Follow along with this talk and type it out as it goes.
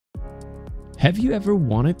Have you ever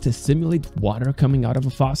wanted to simulate water coming out of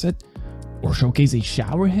a faucet? Or showcase a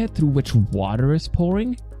shower head through which water is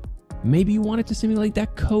pouring? Maybe you wanted to simulate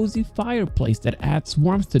that cozy fireplace that adds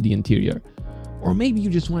warmth to the interior. Or maybe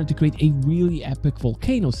you just wanted to create a really epic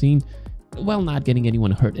volcano scene while not getting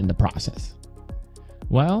anyone hurt in the process.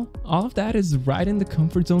 Well, all of that is right in the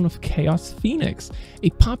comfort zone of Chaos Phoenix,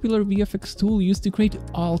 a popular VFX tool used to create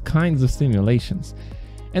all kinds of simulations.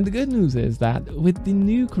 And the good news is that with the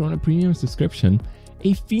new Corona Premium subscription,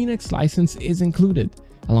 a Phoenix license is included,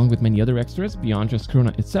 along with many other extras beyond just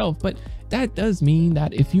Corona itself. But that does mean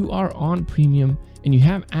that if you are on Premium and you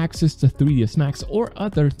have access to 3ds Max or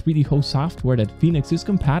other 3D host software that Phoenix is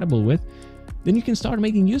compatible with, then you can start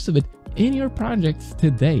making use of it in your projects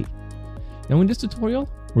today. Now in this tutorial,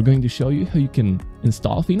 we're going to show you how you can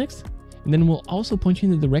install Phoenix, and then we'll also point you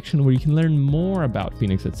in the direction where you can learn more about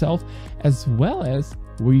Phoenix itself, as well as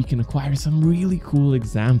where you can acquire some really cool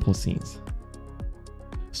example scenes.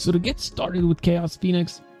 So to get started with Chaos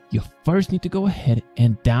Phoenix, you first need to go ahead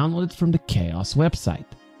and download it from the Chaos website.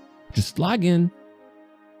 Just log in,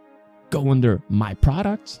 go under My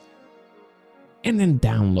Products, and then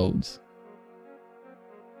Downloads.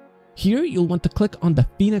 Here you'll want to click on the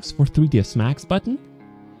Phoenix for 3ds Max button,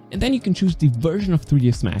 and then you can choose the version of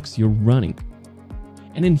 3ds Max you're running.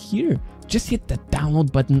 And in here, just hit the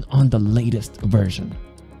download button on the latest version.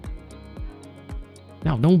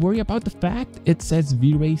 Now don't worry about the fact it says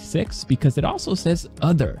V-Ray 6 because it also says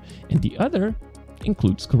Other, and the Other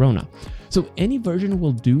includes Corona. So any version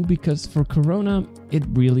will do because for Corona, it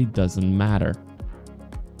really doesn't matter.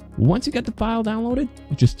 Once you get the file downloaded,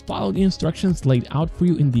 you just follow the instructions laid out for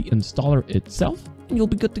you in the installer itself and you'll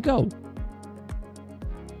be good to go.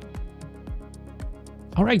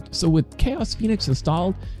 Alright, so with Chaos Phoenix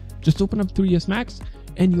installed, just open up 3ds Max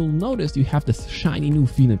and you'll notice you have this shiny new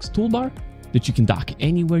Phoenix toolbar that you can dock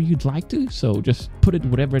anywhere you'd like to, so just put it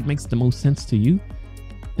whatever it makes the most sense to you.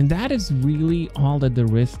 And that is really all that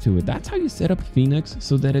there is to it. That's how you set up Phoenix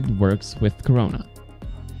so that it works with Corona.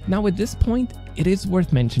 Now at this point, it is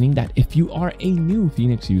worth mentioning that if you are a new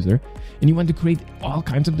Phoenix user and you want to create all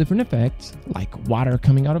kinds of different effects, like water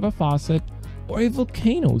coming out of a faucet or a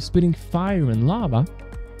volcano spitting fire and lava,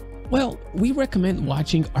 well, we recommend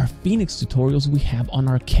watching our Phoenix tutorials we have on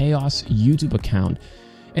our Chaos YouTube account.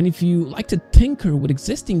 And if you like to tinker with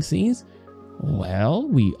existing scenes, well,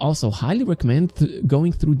 we also highly recommend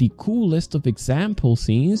going through the cool list of example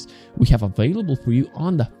scenes we have available for you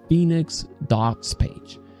on the Phoenix docs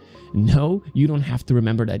page. No, you don't have to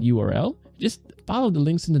remember that URL. Just follow the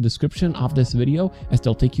links in the description of this video as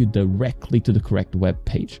they'll take you directly to the correct web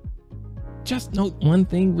page. Just note one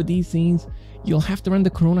thing with these scenes, you'll have to run the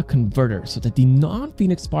Corona converter so that the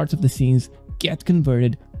non-Phoenix parts of the scenes get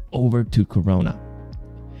converted over to Corona.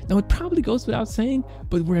 Now it probably goes without saying,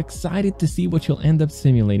 but we're excited to see what you'll end up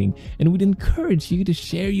simulating, and we'd encourage you to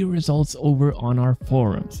share your results over on our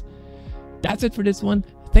forums. That's it for this one.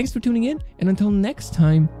 Thanks for tuning in, and until next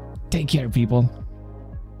time, take care, people.